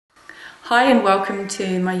Hi and welcome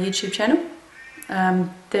to my YouTube channel.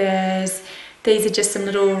 These are just some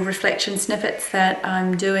little reflection snippets that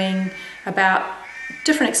I'm doing about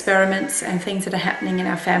different experiments and things that are happening in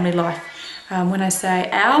our family life. When I say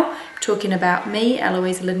our, I'm talking about me,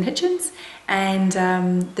 Eloisa, Lytton-Hitchins, and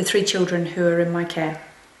the three children who are in my care.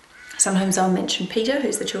 Sometimes I'll mention Peter,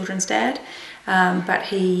 who's the children's dad, but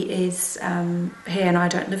he and I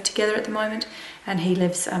don't live together at the moment, and he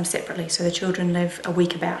lives separately, so the children live a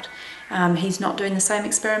week about. He's not doing the same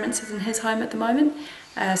experiments as in his home at the moment,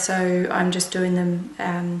 so I'm just doing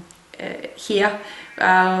them here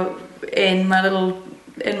in my little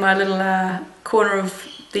corner of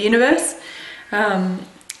the universe.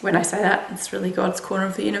 When I say that, it's really God's corner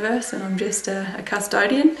of the universe, and I'm just a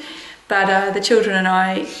custodian. But the children and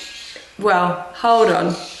I, well, hold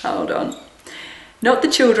on. Not the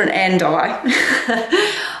children and I.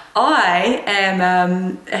 I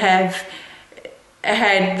have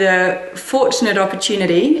had the fortunate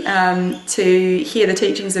opportunity to hear the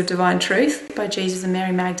teachings of divine truth by Jesus and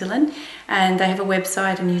Mary Magdalene, and they have a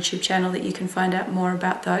website and YouTube channel that you can find out more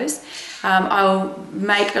about those. I'll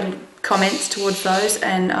make comments towards those,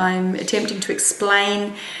 and I'm attempting to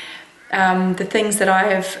explain the things that I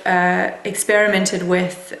have experimented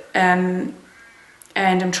with and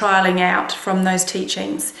I'm trialing out from those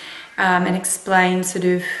teachings, and explain sort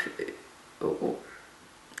of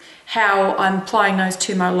how I'm applying those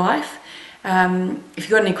to my life. If you've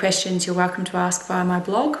got any questions, you're welcome to ask via my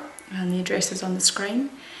blog, and the address is on the screen.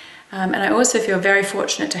 And I also feel very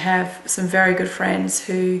fortunate to have some very good friends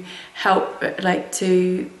who help,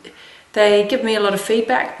 they give me a lot of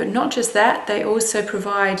feedback, but not just that, they also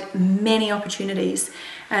provide many opportunities.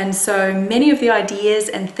 And so many of the ideas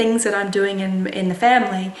and things that I'm doing in the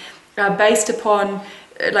family are based upon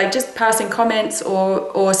just passing comments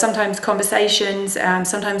or sometimes conversations,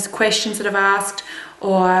 sometimes questions that I've asked,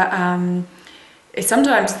 or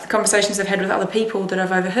sometimes the conversations I've had with other people that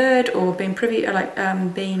I've overheard or been privy,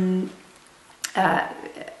 been at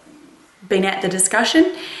the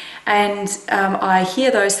discussion. And I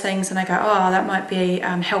hear those things and I go, oh, that might be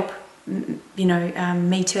help,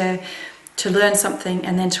 me to learn something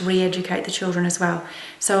and then to re-educate the children as well.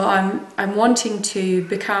 So I'm wanting to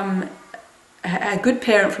become a good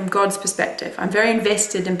parent from God's perspective. I'm very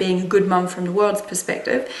invested in being a good mum from the world's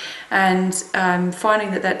perspective, and I'm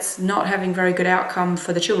finding that that's not having very good outcome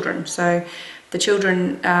for the children. So the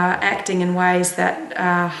children are acting in ways that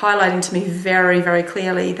are highlighting to me very, very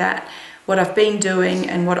clearly that what I've been doing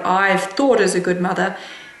and what I've thought as a good mother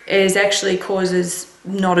is actually causes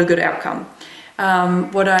not a good outcome.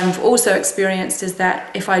 What I've also experienced is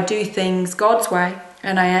that if I do things God's way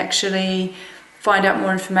and I actually find out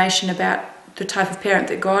more information about the type of parent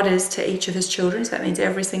that God is to each of his children, so that means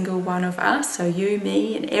every single one of us, so you,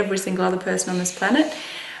 me, and every single other person on this planet,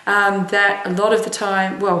 that a lot of the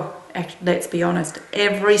time, well, let's be honest,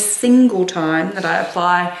 every single time that I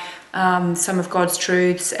apply some of God's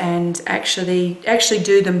truths and actually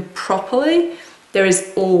do them properly, there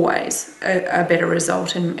is always a better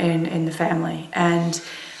result in the family. And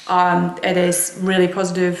it is really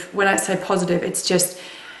positive. When I say positive, it's just,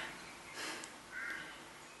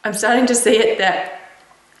 I'm starting to see it that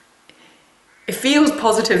it feels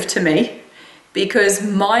positive to me because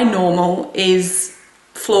my normal is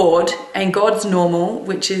flawed and God's normal,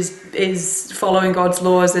 which is following God's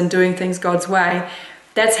laws and doing things God's way,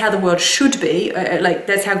 that's how the world should be.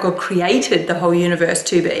 That's how God created the whole universe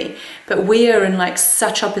to be. But we are in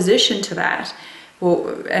such opposition to that.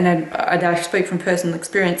 Well, and I speak from personal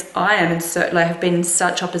experience. I have been in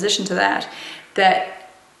such opposition to that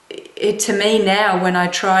to me now, when I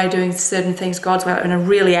try doing certain things God's way and I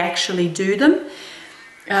really actually do them,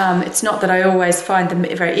 it's not that I always find them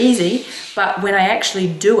very easy, but when I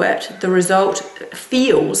actually do it, the result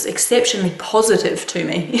feels exceptionally positive to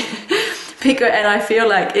me. And I feel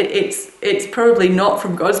like it's probably not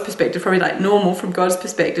from God's perspective, probably normal from God's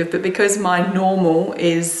perspective, but because my normal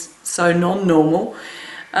is so non-normal,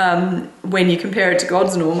 when you compare it to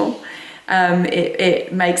God's normal,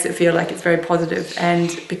 it makes it feel like it's very positive.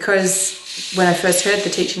 And because when I first heard the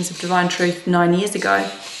teachings of divine truth 9 years ago,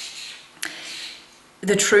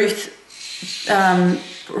 the truth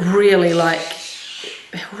really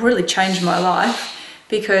changed my life.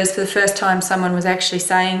 Because for the first time someone was actually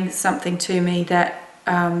saying something to me that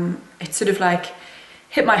it sort of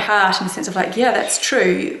hit my heart in the sense of yeah, that's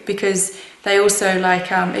true, because they also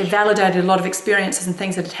it validated a lot of experiences and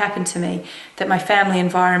things that had happened to me that my family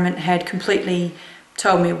environment had completely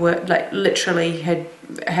told me were literally had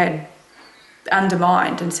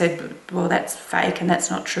undermined and said, well, that's fake and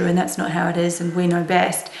that's not true and that's not how it is and we know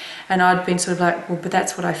best. And I'd been sort of like, well, but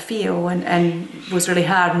that's what I feel, and was really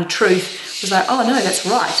hard. And the truth was like, oh no, that's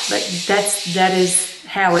right. Like that is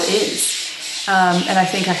how it is. And I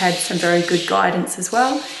think I had some very good guidance as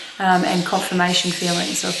well, and confirmation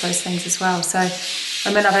feelings of those things as well. So,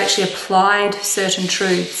 I mean, I've actually applied certain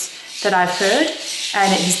truths that I've heard,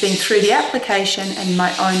 and it has been through the application and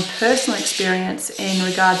my own personal experience in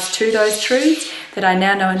regards to those truths that I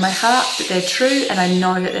now know in my heart that they're true, and I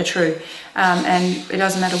know that they're true. And it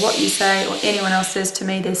doesn't matter what you say or anyone else says to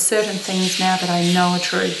me, there's certain things now that I know are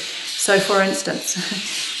true. So for instance,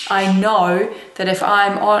 I know that if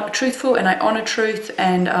I'm truthful and I honour truth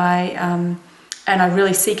and I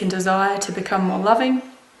really seek and desire to become more loving,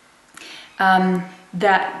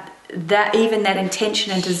 that even that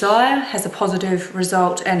intention and desire has a positive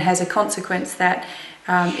result and has a consequence that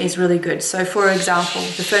is really good. So for example,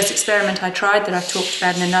 the first experiment I tried that I've talked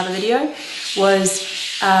about in another video was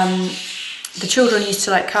the children used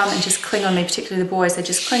to like come and just cling on me, particularly the boys. They'd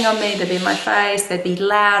just cling on me, they'd be in my face, they'd be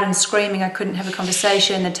loud and screaming, I couldn't have a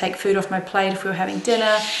conversation, they'd take food off my plate if we were having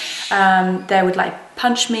dinner, they would like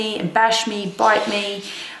punch me and bash me, bite me,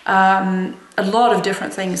 a lot of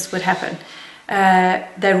different things would happen.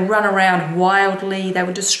 They'd run around wildly, they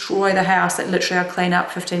would destroy the house that literally I'd clean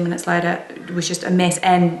up 15 minutes later. It was just a mess,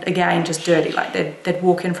 and again, just dirty. Like they'd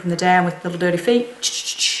walk in from the dam with little dirty feet,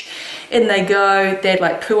 in they go, they'd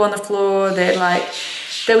like poo on the floor, they'd like,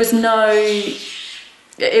 there was no,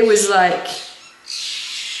 it was like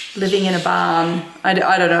living in a barn. I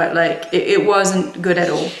don't know, like it wasn't good at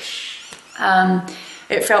all.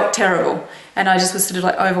 It felt terrible, and I just was sort of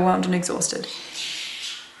like overwhelmed and exhausted.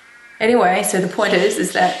 Anyway, so the point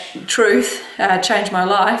is that truth changed my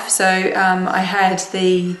life. So I had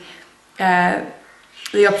the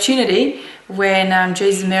opportunity when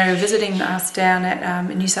Jesus and Mary were visiting us down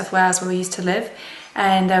at in New South Wales where we used to live,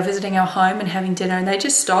 and they were visiting our home and having dinner, and they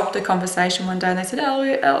just stopped the conversation one day and they said,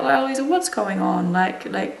 Eloisa, what's going on? Like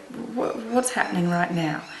what's happening right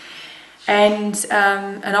now? And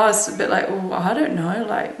I was a bit like, oh, I don't know.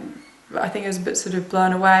 Like, I think I was a bit sort of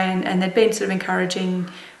blown away, and they'd been sort of encouraging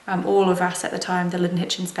all of us at the time, the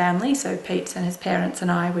Lytton-Hitchins family, so Pete and his parents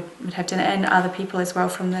and I would have dinner, and other people as well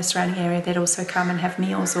from the surrounding area. They'd also come and have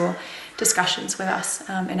meals or discussions with us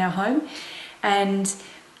in our home. And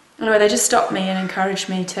anyway, they just stopped me and encouraged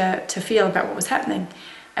me to feel about what was happening.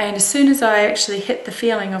 And as soon as I actually hit the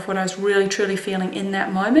feeling of what I was really truly feeling in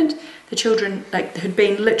that moment, the children, like, had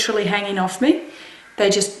been literally hanging off me. They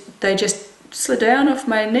just slid down off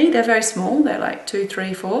my knee. They're very small. They're like 2,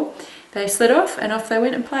 3, 4. They slid off and off they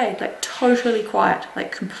went and played, like totally quiet,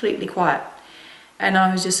 like completely quiet. And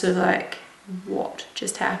I was just sort of like, what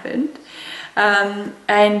just happened?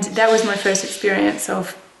 And that was my first experience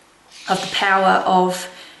of the power of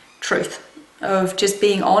truth, of just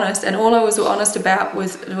being honest. And all I was honest about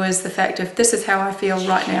was the fact of, this is how I feel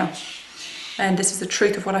right now. And this is the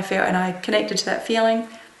truth of what I feel. And I connected to that feeling,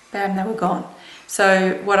 bam, they were gone.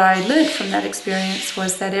 So what I learned from that experience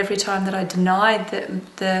was that every time that I denied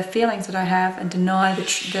the feelings that I have and deny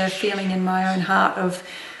the feeling in my own heart of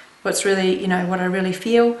what's really, what I really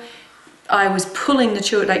feel, I was pulling the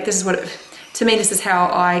children, like, this is what, to me, this is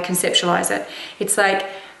how I conceptualize it. It's like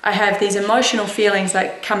I have these emotional feelings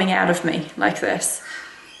like coming out of me like this.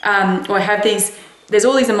 Or I have there's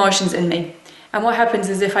all these emotions in me. And what happens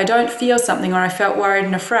is if I don't feel something, or I felt worried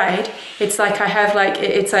and afraid, it's like I have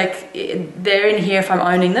it's like they're in here if I'm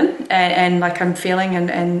owning them and like I'm feeling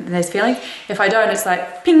and there's feelings. If I don't, it's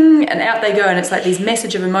like ping and out they go, and it's like these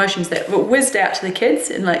message of emotions that were whizzed out to the kids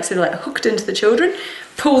and like sort of like hooked into the children,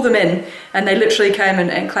 pull them in, and they literally came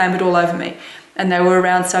and clambered all over me. And they were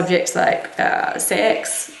around subjects like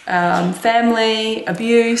sex, family,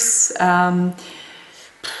 abuse,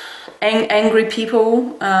 angry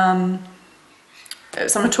people,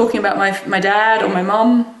 someone talking about my dad or my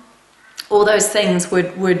mum, all those things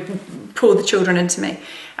would pull the children into me.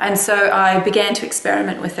 And so I began to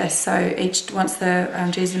experiment with this. So once the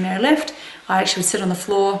Jesus and Mary left, I actually would sit on the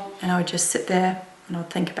floor and I would just sit there and I'd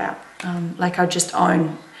think about, like I'd just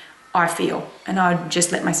own, I feel, and I'd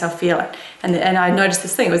just let myself feel it. And I noticed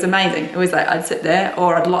this thing, it was amazing. It was like I'd sit there,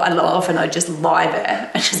 or I'd laugh and I'd just lie there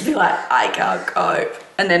and just be like, I can't cope.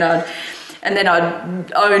 And then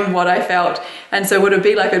I'd own what I felt. And so what it'd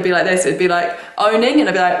be like this. It'd be like owning, and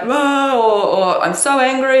I'd be like, whoa, or I'm so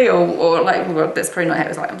angry, or like, well, that's pretty not how it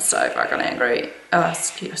was, like, I'm so fucking angry. Oh,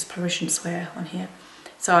 excuse, I probably shouldn't swear on here.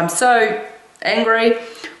 So I'm so angry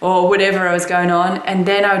or whatever was going on. And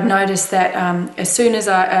then I would notice that as soon as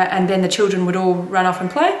and then the children would all run off and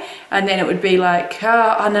play, and then it would be like,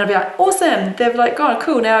 and then I'd be like, awesome, they've like, oh,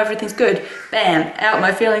 cool, now everything's good. Bam, out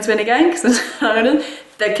my feelings went again, because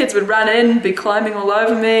the kids would run in, be climbing all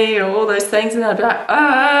over me, or all those things, and I'd be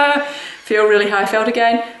like, feel really how I felt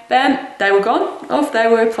again. Bam, they were gone, off they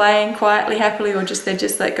were playing quietly, happily, or they'd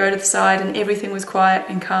just like go to the side, and everything was quiet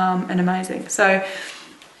and calm and amazing. So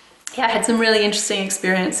yeah, I had some really interesting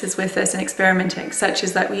experiences with this and experimenting, such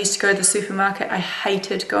as that we used to go to the supermarket. I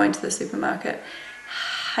hated going to the supermarket.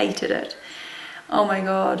 Hated it. Oh my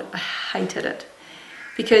God, I hated it.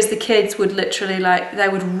 Because the kids would literally they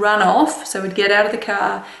would run off, so we'd get out of the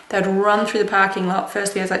car, they'd run through the parking lot.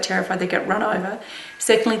 Firstly, I was like terrified they'd get run over.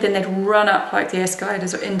 Secondly, then they'd run up like the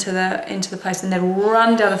escalators or into the place, and they'd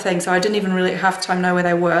run down the thing, so I didn't even really half the time know where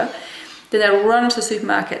they were. Then they'd run to the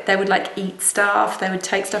supermarket. They would eat stuff. They would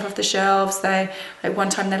take stuff off the shelves. One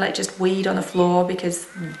time they just weed on the floor because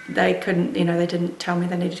they couldn't, they didn't tell me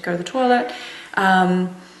they needed to go to the toilet.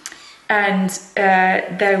 And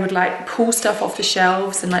they would pull stuff off the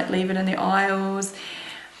shelves and leave it in the aisles.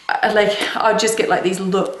 I'd just get these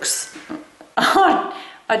looks.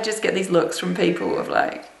 I'd just get these looks from people of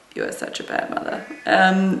you are such a bad mother,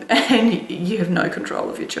 and you have no control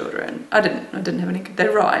of your children. I didn't have any.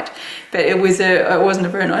 They're right, but it wasn't a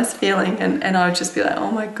very nice feeling, and I would just be like,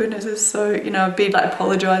 oh my goodness, it's so I'd be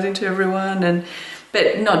apologizing to everyone,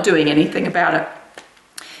 but not doing anything about it.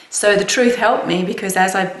 So the truth helped me, because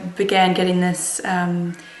as I began getting this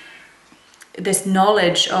this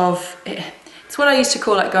knowledge of, it's what I used to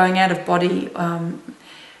call going out of body,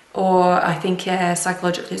 or I think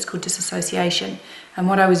psychologically it's called disassociation. And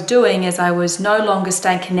what I was doing is I was no longer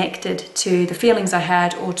staying connected to the feelings I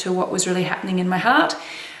had or to what was really happening in my heart,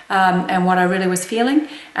 and what I really was feeling.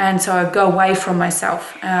 And so I'd go away from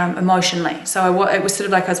myself emotionally. So it was sort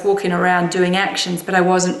of like I was walking around doing actions, but I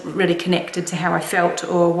wasn't really connected to how I felt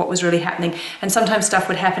or what was really happening. And sometimes stuff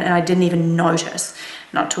would happen and I didn't even notice.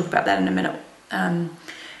 And I'll talk about that in a minute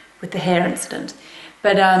with the hair incident.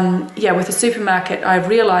 But with the supermarket, I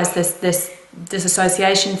realised this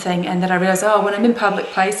association thing, and that I realised, when I'm in public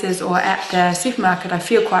places or at the supermarket, I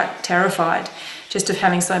feel quite terrified just of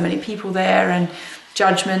having so many people there, and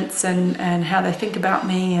judgments and how they think about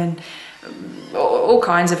me, and all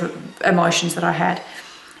kinds of emotions that I had.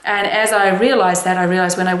 And as I realised that, I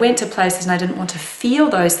realised when I went to places and I didn't want to feel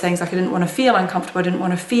those things, I didn't want to feel uncomfortable, I didn't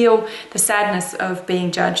want to feel the sadness of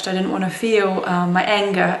being judged, I didn't want to feel my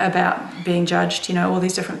anger about being judged, all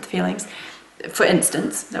these different feelings. For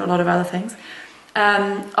instance, there were a lot of other things.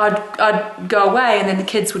 I'd go away, and then the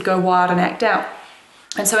kids would go wild and act out.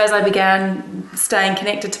 And so as I began staying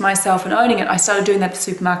connected to myself and owning it, I started doing that at the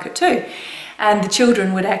supermarket too. And the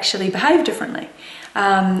children would actually behave differently.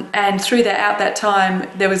 And throughout that time,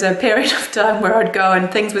 there was a period of time where I'd go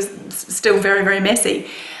and things were still very, very messy.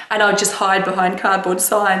 And I'd just hide behind cardboard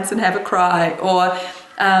signs and have a cry. Or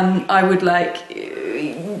I would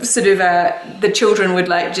the children would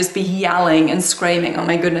just be yelling and screaming. Oh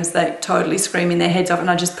my goodness, they're totally screaming their heads off, and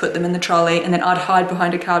I'd just put them in the trolley, and then I'd hide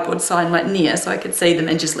behind a cardboard sign near so I could see them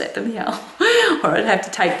and just let them yell. Or I'd have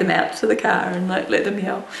to take them out to the car and let them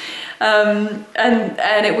yell. And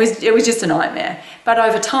it was just a nightmare. But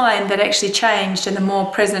over time that actually changed, and the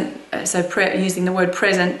more present, using the word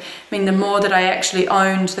present, the more that I actually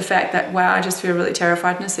owned the fact that, wow, I just feel really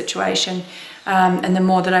terrified in a situation. And the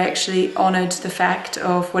more that I actually honoured the fact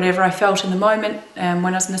of whatever I felt in the moment when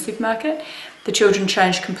I was in the supermarket, the children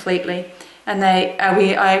changed completely, and I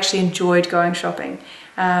actually enjoyed going shopping.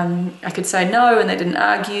 I could say no and they didn't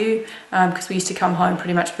argue, because we used to come home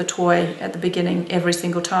pretty much with a toy at the beginning every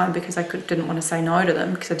single time, because I didn't want to say no to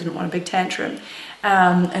them because I didn't want a big tantrum.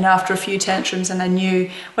 And after a few tantrums, and I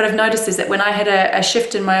knew, what I've noticed is that when I had a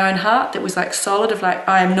shift in my own heart that was solid of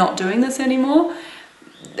I am not doing this anymore,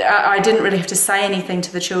 I didn't really have to say anything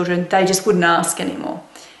to the children. They just wouldn't ask anymore.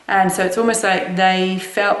 And so it's almost like they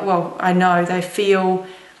felt, they feel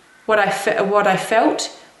what I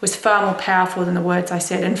felt was far more powerful than the words I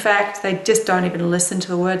said. In fact, they just don't even listen to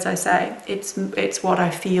the words I say. It's what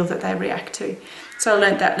I feel that they react to. So I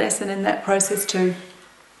learnt that lesson in that process too.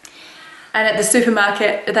 And at the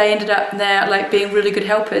supermarket, they ended up now being really good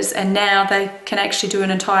helpers, and now they can actually do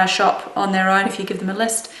an entire shop on their own if you give them a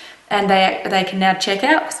list. And they can now check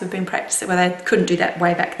out, because we've been practicing. Well, they couldn't do that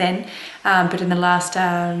way back then, but in the last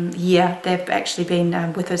year, they've actually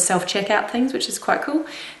been with the self-checkout things, which is quite cool.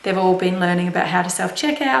 They've all been learning about how to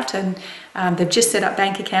self-checkout, and they've just set up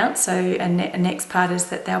bank accounts. So a next part is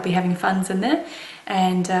that they'll be having funds in there,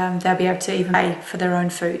 and they'll be able to even pay for their own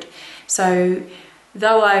food. So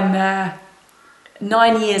though I'm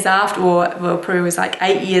 9 years after, or well, Prue was like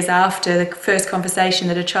 8 years after the first conversation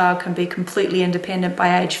that a child can be completely independent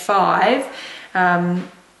by age 5,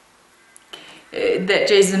 that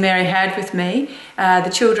Jesus and Mary had with me.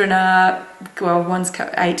 The children are, well, one's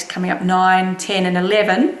 8, coming up 9, 10 and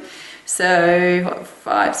 11. So what,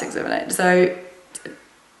 5, 6, 7, 8. So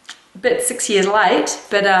a bit 6 years late,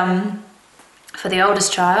 but for the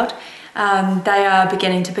oldest child, they are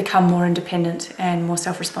beginning to become more independent and more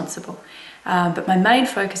self-responsible. But my main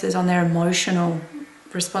focus is on their emotional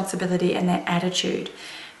responsibility and their attitude,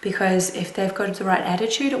 because if they've got the right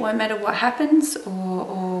attitude, it won't matter what happens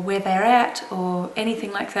or where they're at or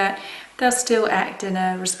anything like that. They'll still act in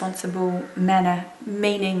a responsible manner,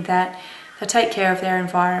 meaning that they'll take care of their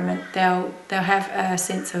environment. They'll have a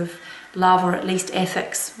sense of love, or at least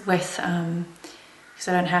ethics with, because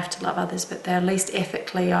they don't have to love others, but they'll at least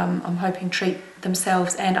ethically, I'm hoping, treat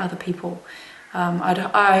themselves and other people.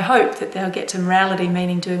 I hope that they'll get to morality,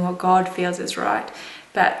 meaning doing what God feels is right.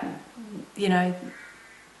 But, you know,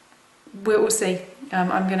 we'll see.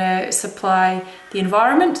 I'm going to supply the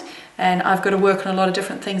environment, and I've got to work on a lot of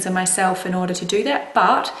different things in myself in order to do that.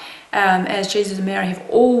 But as Jesus and Mary have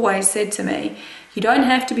always said to me, you don't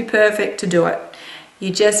have to be perfect to do it. You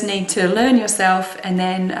just need to learn yourself, and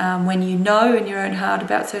then when you know in your own heart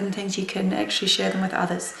about certain things, you can actually share them with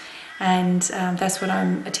others. And that's what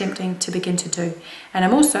I'm attempting to begin to do. And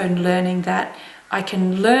I'm also learning that I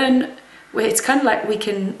can learn, it's kind of like we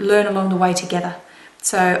can learn along the way together.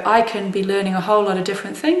 So I can be learning a whole lot of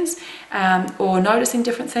different things, or noticing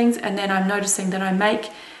different things, and then I'm noticing that I make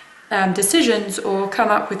decisions or come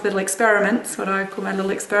up with little experiments, what I call my little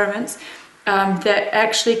experiments, that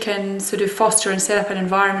actually can sort of foster and set up an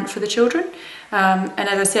environment for the children. And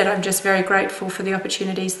as I said, I'm just very grateful for the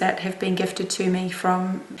opportunities that have been gifted to me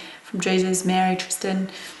from Jesus, Mary, Tristan,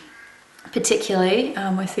 particularly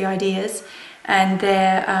with the ideas, and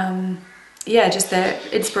their just their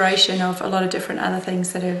inspiration of a lot of different other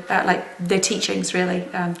things that are like their teachings, really,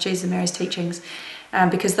 Jesus and Mary's teachings,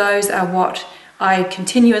 because those are what I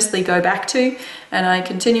continuously go back to and I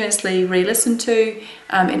continuously re-listen to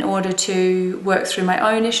in order to work through my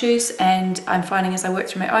own issues. And I'm finding as I work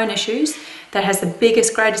through my own issues, that has the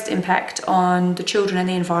biggest, greatest impact on the children and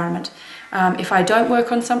the environment. If I don't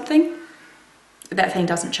work on something, that thing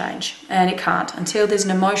doesn't change, and it can't until there's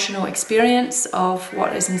an emotional experience of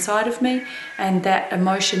what is inside of me, and that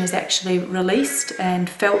emotion is actually released and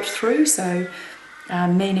felt through. So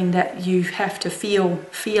meaning that you have to feel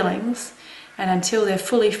feelings, and until they're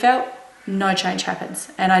fully felt, no change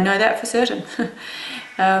happens. And I know that for certain.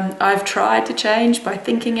 I've tried to change by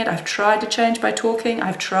thinking it. I've tried to change by talking.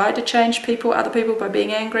 I've tried to change people, other people, by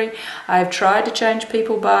being angry. I've tried to change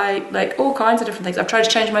people by like all kinds of different things. I've tried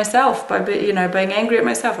to change myself by being angry at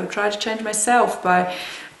myself. I've tried to change myself by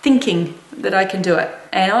thinking that I can do it.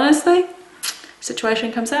 And honestly,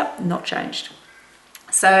 situation comes up, not changed.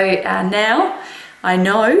 So now I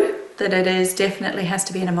know that it is definitely has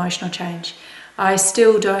to be an emotional change. I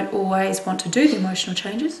still don't always want to do the emotional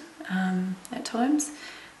changes at times,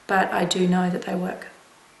 but I do know that they work.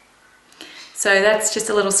 So that's just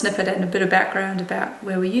a little snippet and a bit of background about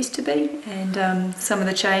where we used to be, and some of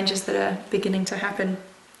the changes that are beginning to happen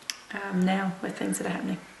now with things that are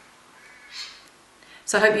happening.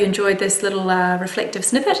 So I hope you enjoyed this little reflective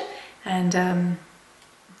snippet, and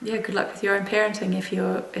good luck with your own parenting if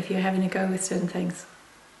you're having to go with certain things.